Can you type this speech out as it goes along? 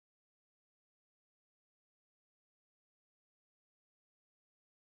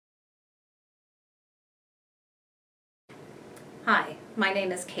Hi, my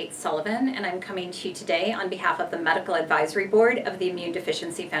name is Kate Sullivan, and I'm coming to you today on behalf of the Medical Advisory Board of the Immune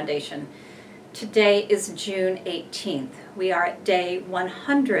Deficiency Foundation. Today is June 18th. We are at day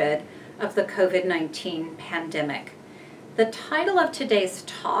 100 of the COVID-19 pandemic. The title of today's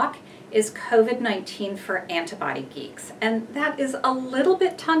talk is COVID-19 for Antibody Geeks, and that is a little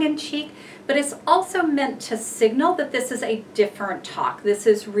bit tongue-in-cheek, but it's also meant to signal that this is a different talk. This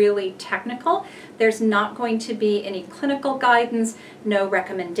is really technical. There's not going to be any clinical guidance, no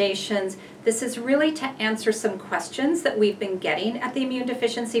recommendations. This is really to answer some questions that we've been getting at the Immune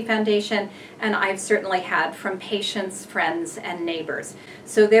Deficiency Foundation, and I've certainly had from patients, friends, and neighbors.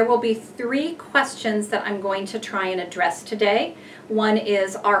 So there will be 3 questions that I'm going to try and address today. One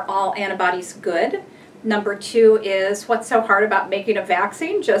is, are all antibodies good? Number 2 is, what's so hard about making a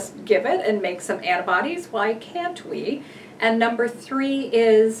vaccine? Just give it and make some antibodies. Why can't we? And number 3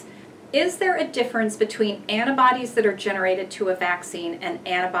 is there a difference between antibodies that are generated to a vaccine and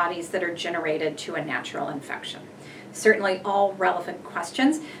antibodies that are generated to a natural infection? Certainly all relevant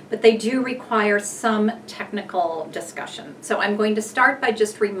questions, but they do require some technical discussion. So I'm going to start by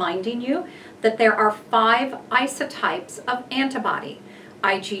just reminding you that there are 5 isotypes of antibody: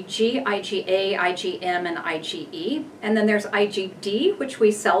 IgG, IgA, IgM, and IgE, and then there's IgD, which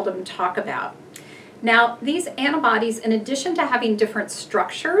we seldom talk about. Now, these antibodies, in addition to having different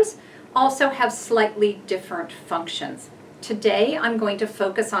structures, also have slightly different functions. Today, I'm going to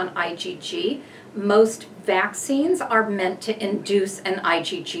focus on IgG. Most vaccines are meant to induce an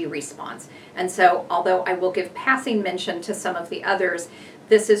IgG response. And so, although I will give passing mention to some of the others,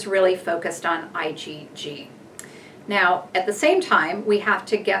 this is really focused on IgG. Now, at the same time, we have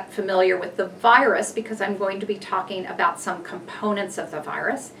to get familiar with the virus because I'm going to be talking about some components of the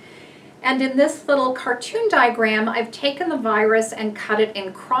virus. And in this little cartoon diagram, I've taken the virus and cut it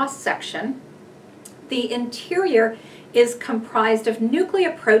in cross-section. The interior is comprised of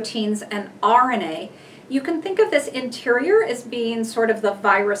nucleoproteins and RNA. You can think of this interior as being sort of the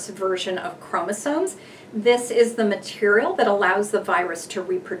virus version of chromosomes. This is the material that allows the virus to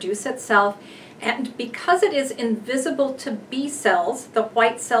reproduce itself. And because it is invisible to B cells, the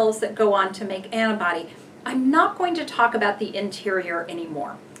white cells that go on to make antibody, I'm not going to talk about the interior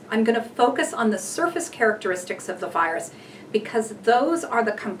anymore. I'm going to focus on the surface characteristics of the virus because those are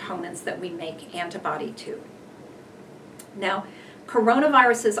the components that we make antibody to. Now,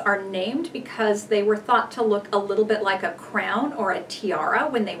 coronaviruses are named because they were thought to look a little bit like a crown or a tiara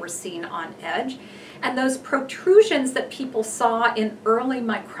when they were seen on edge. And those protrusions that people saw in early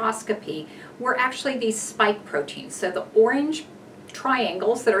microscopy were actually these spike proteins. So the orange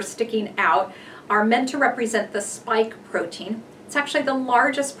triangles that are sticking out are meant to represent the spike protein. It's actually the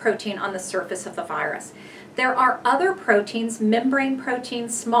largest protein on the surface of the virus. There are other proteins, membrane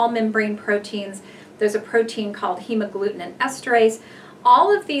proteins, small membrane proteins. There's a protein called hemagglutinin esterase.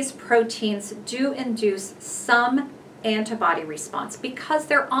 All of these proteins do induce some antibody response because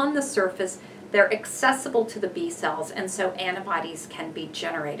they're on the surface. They're accessible to the B cells, and so antibodies can be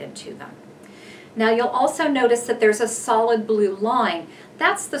generated to them. Now, you'll also notice that there's a solid blue line.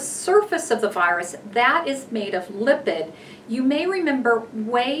 That's the surface of the virus. That is made of lipid. You may remember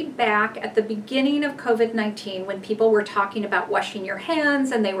way back at the beginning of COVID-19 when people were talking about washing your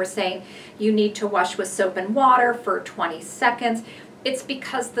hands and they were saying you need to wash with soap and water for 20 seconds. It's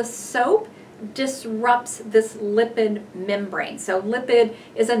because the soap disrupts this lipid membrane. So lipid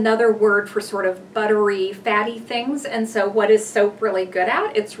is another word for sort of buttery, fatty things. And so what is soap really good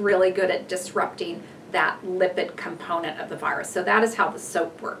at? It's really good at disrupting that lipid component of the virus. So that is how the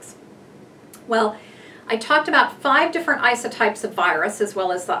soap works. Well, I talked about 5 different isotypes of virus as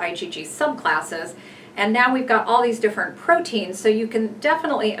well as the IgG subclasses. And now we've got all these different proteins. So you can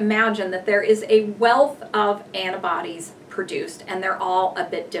definitely imagine that there is a wealth of antibodies produced, and they're all a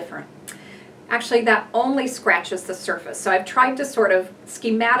bit different. Actually, that only scratches the surface. So I've tried to sort of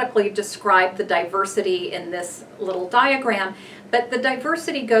schematically describe the diversity in this little diagram, but the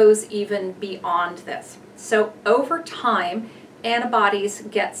diversity goes even beyond this. So over time, antibodies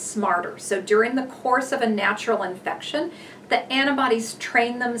get smarter. So during the course of a natural infection, the antibodies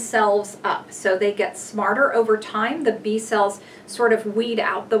train themselves up. So they get smarter over time. The B cells sort of weed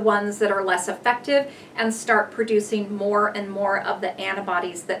out the ones that are less effective and start producing more and more of the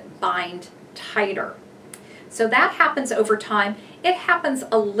antibodies that bind tighter. So that happens over time. It happens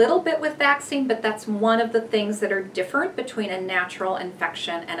a little bit with vaccine, but that's one of the things that are different between a natural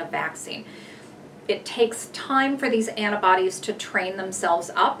infection and a vaccine. It takes time for these antibodies to train themselves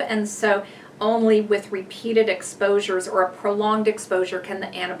up, and so only with repeated exposures or a prolonged exposure can the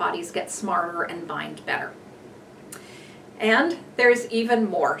antibodies get smarter and bind better. And there's even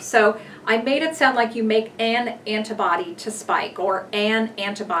more. So I made it sound like you make an antibody to spike or an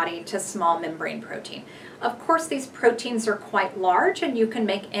antibody to small membrane protein. Of course, these proteins are quite large and you can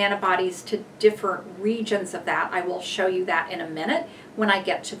make antibodies to different regions of that. I will show you that in a minute when I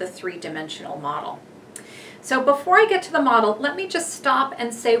get to the three-dimensional model. So before I get to the model, let me just stop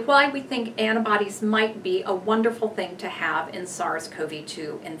and say why we think antibodies might be a wonderful thing to have in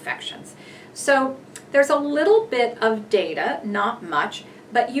SARS-CoV-2 infections. So there's a little bit of data, not much,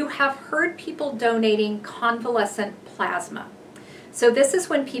 but you have heard people donating convalescent plasma. So this is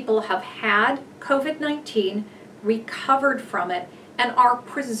when people have had COVID-19, recovered from it, and are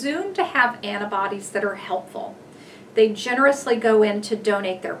presumed to have antibodies that are helpful. They generously go in to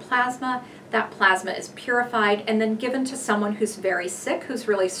donate their plasma. That plasma is purified and then given to someone who's very sick, who's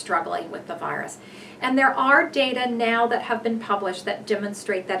really struggling with the virus. And there are data now that have been published that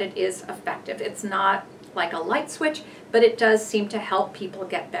demonstrate that it is effective. It's not like a light switch, but it does seem to help people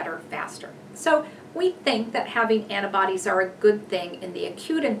get better faster. So we think that having antibodies are a good thing in the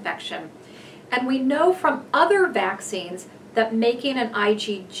acute infection. And we know from other vaccines that making an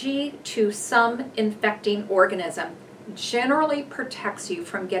IgG to some infecting organism generally protects you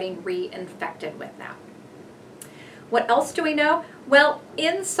from getting reinfected with that. What else do we know? Well,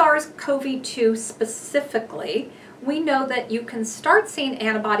 in SARS-CoV-2 specifically, we know that you can start seeing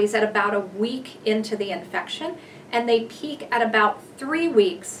antibodies at about a week into the infection, and they peak at about 3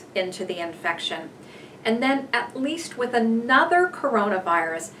 weeks into the infection. And then at least with another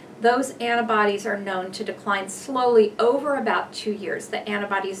coronavirus, those antibodies are known to decline slowly over about 2 years. The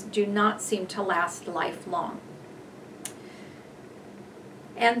antibodies do not seem to last lifelong.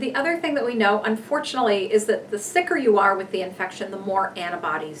 And the other thing that we know, unfortunately, is that the sicker you are with the infection, the more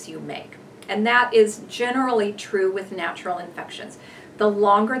antibodies you make. And that is generally true with natural infections. The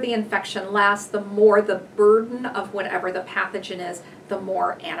longer the infection lasts, the more the burden of whatever the pathogen is, the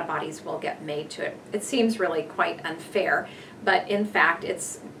more antibodies will get made to it. It seems really quite unfair, but in fact,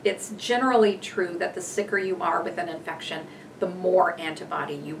 it's generally true that the sicker you are with an infection, the more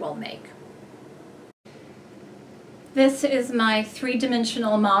antibody you will make. This is my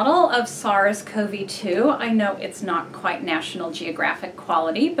three-dimensional model of SARS-CoV-2. I know it's not quite National Geographic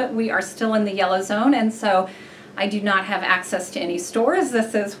quality, but we are still in the yellow zone, and so I do not have access to any stores.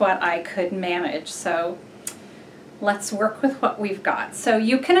 This is what I could manage, so let's work with what we've got. So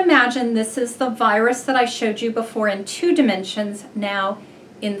you can imagine this is the virus that I showed you before in 2 dimensions, now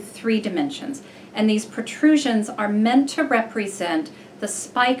in 3 dimensions. And these protrusions are meant to represent the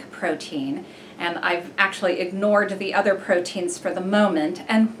spike protein, and I've actually ignored the other proteins for the moment.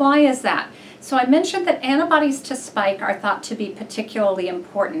 And why is that? So I mentioned that antibodies to spike are thought to be particularly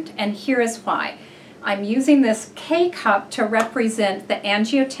important, and here is why. I'm using this K cup to represent the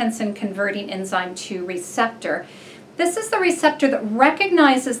angiotensin converting enzyme 2 receptor. This is the receptor that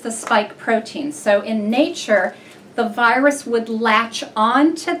recognizes the spike protein. So in nature, the virus would latch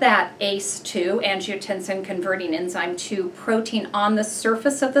onto that ACE2, angiotensin converting enzyme 2 protein on the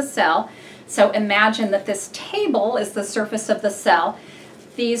surface of the cell. So imagine that this table is the surface of the cell.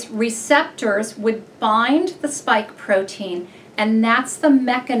 These receptors would bind the spike protein, and that's the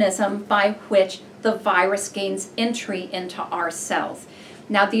mechanism by which the virus gains entry into our cells.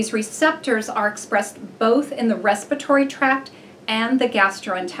 Now, these receptors are expressed both in the respiratory tract and the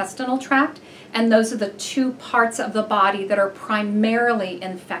gastrointestinal tract, and those are the 2 parts of the body that are primarily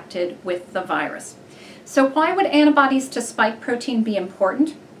infected with the virus. So why would antibodies to spike protein be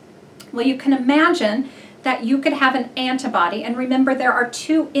important? Well, you can imagine that you could have an antibody, and remember there are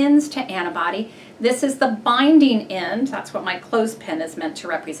 2 ends to antibody. This is the binding end, that's what my clothespin is meant to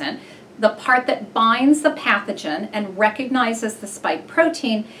represent, the part that binds the pathogen and recognizes the spike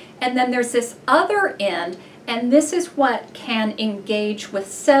protein, and then there's this other end, and this is what can engage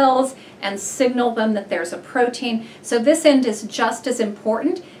with cells and signal them that there's a protein. So this end is just as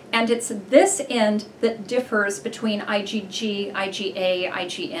important, and it's this end that differs between IgG, IgA,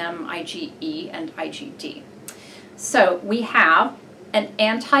 IgM, IgE, and IgD. So we have an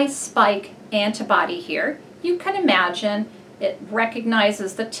anti-spike antibody here. You can imagine it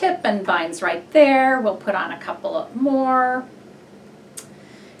recognizes the tip and binds right there. We'll put on a couple of more.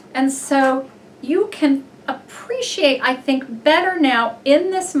 And so you can appreciate, I think, better now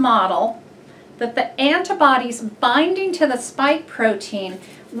in this model that the antibodies binding to the spike protein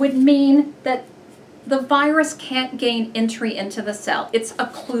would mean that the virus can't gain entry into the cell. It's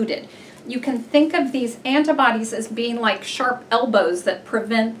occluded. You can think of these antibodies as being like sharp elbows that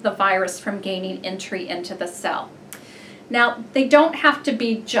prevent the virus from gaining entry into the cell. Now, they don't have to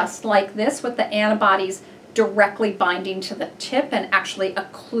be just like this with the antibodies directly binding to the tip and actually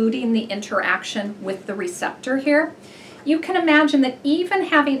occluding the interaction with the receptor here. you can imagine that even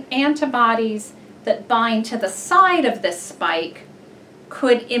having antibodies that bind to the side of this spike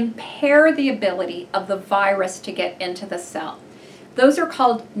could impair the ability of the virus to get into the cell. Those are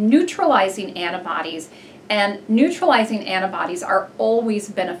called neutralizing antibodies, and neutralizing antibodies are always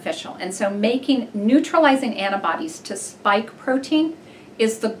beneficial. And so making neutralizing antibodies to spike protein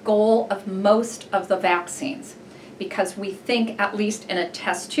is the goal of most of the vaccines, because we think, at least in a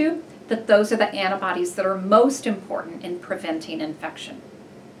test tube, that those are the antibodies that are most important in preventing infection.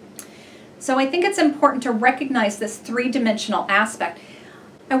 So I think it's important to recognize this three-dimensional aspect.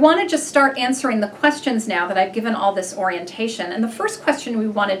 I want to just start answering the questions now that I've given all this orientation. And the first question we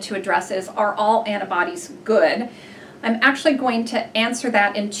wanted to address is, are all antibodies good? I'm actually going to answer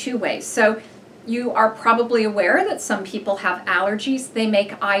that in two ways. So you are probably aware that some people have allergies. They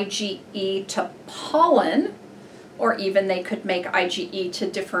make IgE to pollen, or even they could make IgE to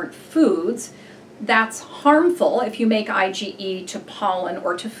different foods. That's harmful. If you make IgE to pollen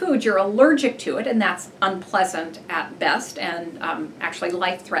or to food, you're allergic to it, and that's unpleasant at best and actually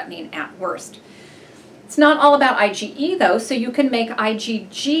life-threatening at worst. It's not all about IgE though, so you can make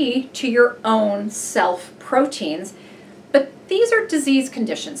IgG to your own self-proteins, but these are disease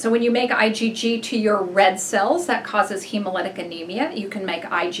conditions. So when you make IgG to your red cells, that causes hemolytic anemia. You can make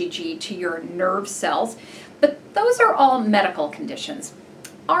IgG to your nerve cells, but those are all medical conditions.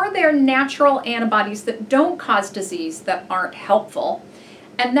 Are there natural antibodies that don't cause disease that aren't helpful?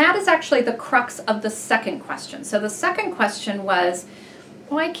 And that is actually the crux of the second question. So the second question was,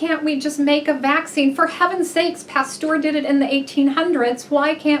 why can't we just make a vaccine? For heaven's sakes, Pasteur did it in the 1800s.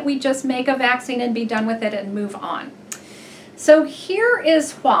 Why can't we just make a vaccine and be done with it and move on? So here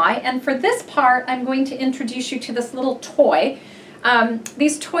is why, and for this part, I'm going to introduce you to this little toy.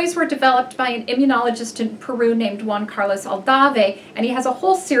 These toys were developed by an immunologist in Peru named Juan Carlos Aldave, and he has a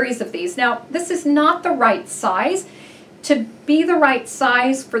whole series of these. Now, this is not the right size. To be the right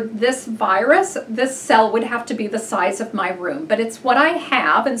size for this virus, this cell would have to be the size of my room, but it's what I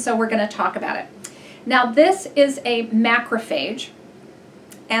have, and so we're going to talk about it. Now, this is a macrophage,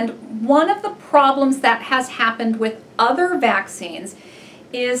 and one of the problems that has happened with other vaccines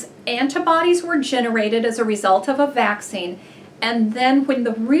is antibodies were generated as a result of a vaccine, and then when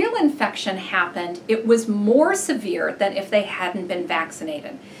the real infection happened, it was more severe than if they hadn't been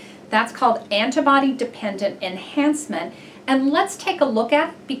vaccinated. That's called antibody-dependent enhancement. And let's take a look at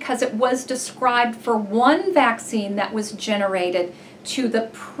it because it was described for one vaccine that was generated to the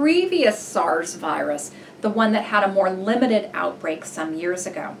previous SARS virus, the one that had a more limited outbreak some years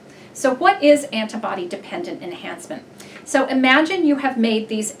ago. So what is antibody-dependent enhancement? So imagine you have made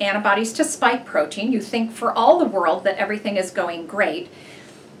these antibodies to spike protein. You think for all the world that everything is going great.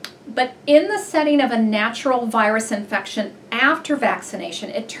 But in the setting of a natural virus infection after vaccination,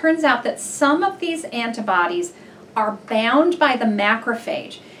 it turns out that some of these antibodies are bound by the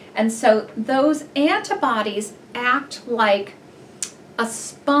macrophage. And so those antibodies act like a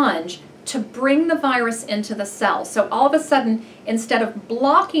sponge to bring the virus into the cell. So all of a sudden, instead of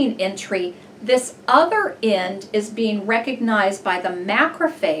blocking entry, this other end is being recognized by the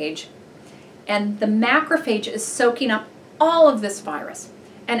macrophage, and the macrophage is soaking up all of this virus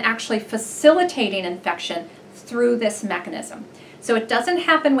and actually facilitating infection through this mechanism. So it doesn't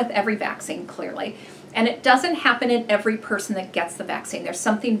happen with every vaccine, clearly, and it doesn't happen in every person that gets the vaccine. There's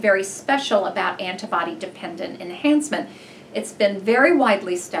something very special about antibody-dependent enhancement. It's been very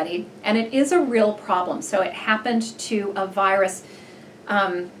widely studied, and it is a real problem. So it happened to a virus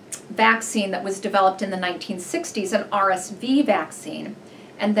vaccine that was developed in the 1960s, an RSV vaccine,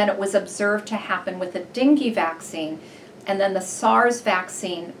 and then it was observed to happen with a dengue vaccine, and then the SARS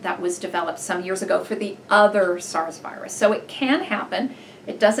vaccine that was developed some years ago for the other SARS virus. So it can happen.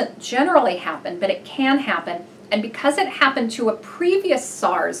 It doesn't generally happen, but it can happen. And because it happened to a previous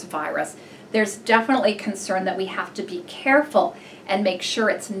SARS virus, there's definitely concern that we have to be careful and make sure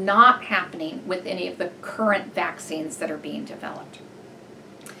it's not happening with any of the current vaccines that are being developed.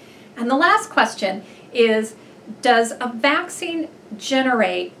 And the last question is, does a vaccine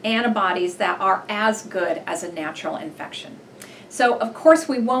generate antibodies that are as good as a natural infection? So of course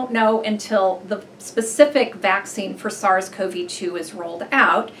we won't know until the specific vaccine for SARS-CoV-2 is rolled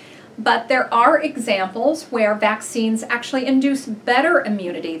out, but there are examples where vaccines actually induce better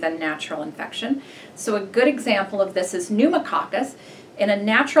immunity than natural infection. So a good example of this is pneumococcus. In a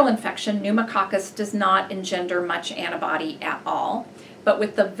natural infection, pneumococcus does not engender much antibody at all. But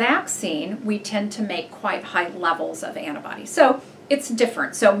with the vaccine, we tend to make quite high levels of antibody. So it's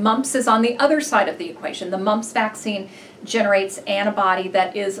different. So mumps is on the other side of the equation. The mumps vaccine generates antibody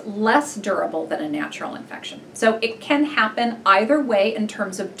that is less durable than a natural infection. So it can happen either way in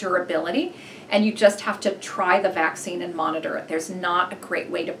terms of durability, and you just have to try the vaccine and monitor it. There's not a great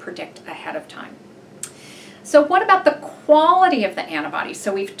way to predict ahead of time. So what about the quality of the antibody?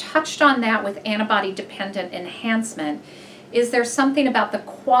 So we've touched on that with antibody-dependent enhancement. Is there something about the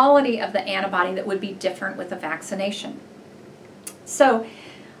quality of the antibody that would be different with a vaccination? So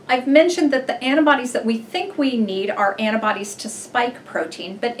I've mentioned that the antibodies that we think we need are antibodies to spike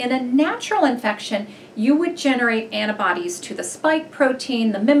protein, but in a natural infection, you would generate antibodies to the spike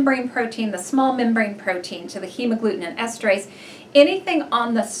protein, the membrane protein, the small membrane protein, to the hemagglutinin and esterase. Anything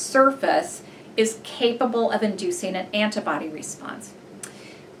on the surface is capable of inducing an antibody response.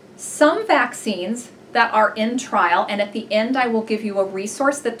 Some vaccines that are in trial, and at the end I will give you a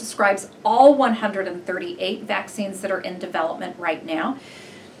resource that describes all 138 vaccines that are in development right now.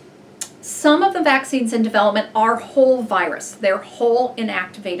 Some of the vaccines in development are whole virus. They're whole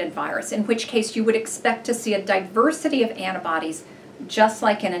inactivated virus, in which case you would expect to see a diversity of antibodies just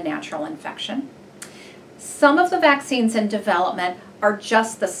like in a natural infection. Some of the vaccines in development are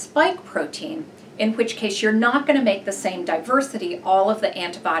just the spike protein, in which case you're not going to make the same diversity. All of the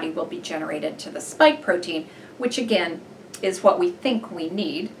antibody will be generated to the spike protein, which again is what we think we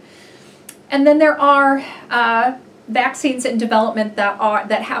need. And then there are vaccines in development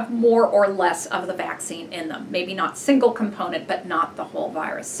that have more or less of the vaccine in them. Maybe not single component, but not the whole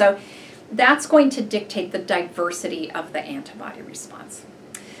virus. So that's going to dictate the diversity of the antibody response.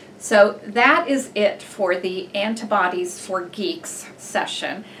 So that is it for the Antibodies for Geeks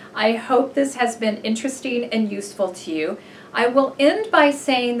session. I hope this has been interesting and useful to you. I will end by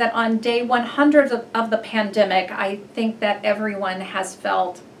saying that on day 100 of the pandemic, I think that everyone has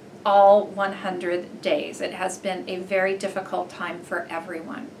felt all 100 days. It has been a very difficult time for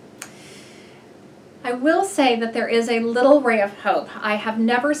everyone. I will say that there is a little ray of hope. I have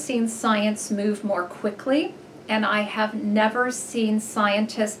never seen science move more quickly, and I have never seen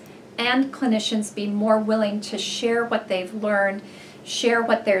scientists and clinicians be more willing to share what they've learned, share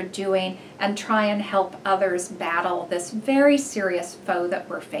what they're doing, and try and help others battle this very serious foe that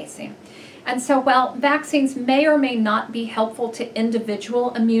we're facing. And so while vaccines may or may not be helpful to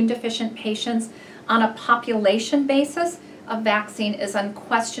individual immune deficient patients, on a population basis, a vaccine is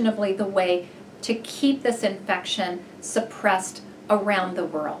unquestionably the way to keep this infection suppressed around the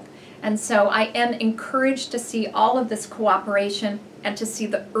world. And so I am encouraged to see all of this cooperation and to see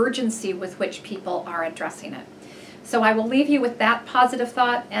the urgency with which people are addressing it. So I will leave you with that positive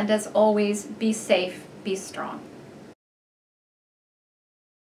thought, and as always, be safe, be strong.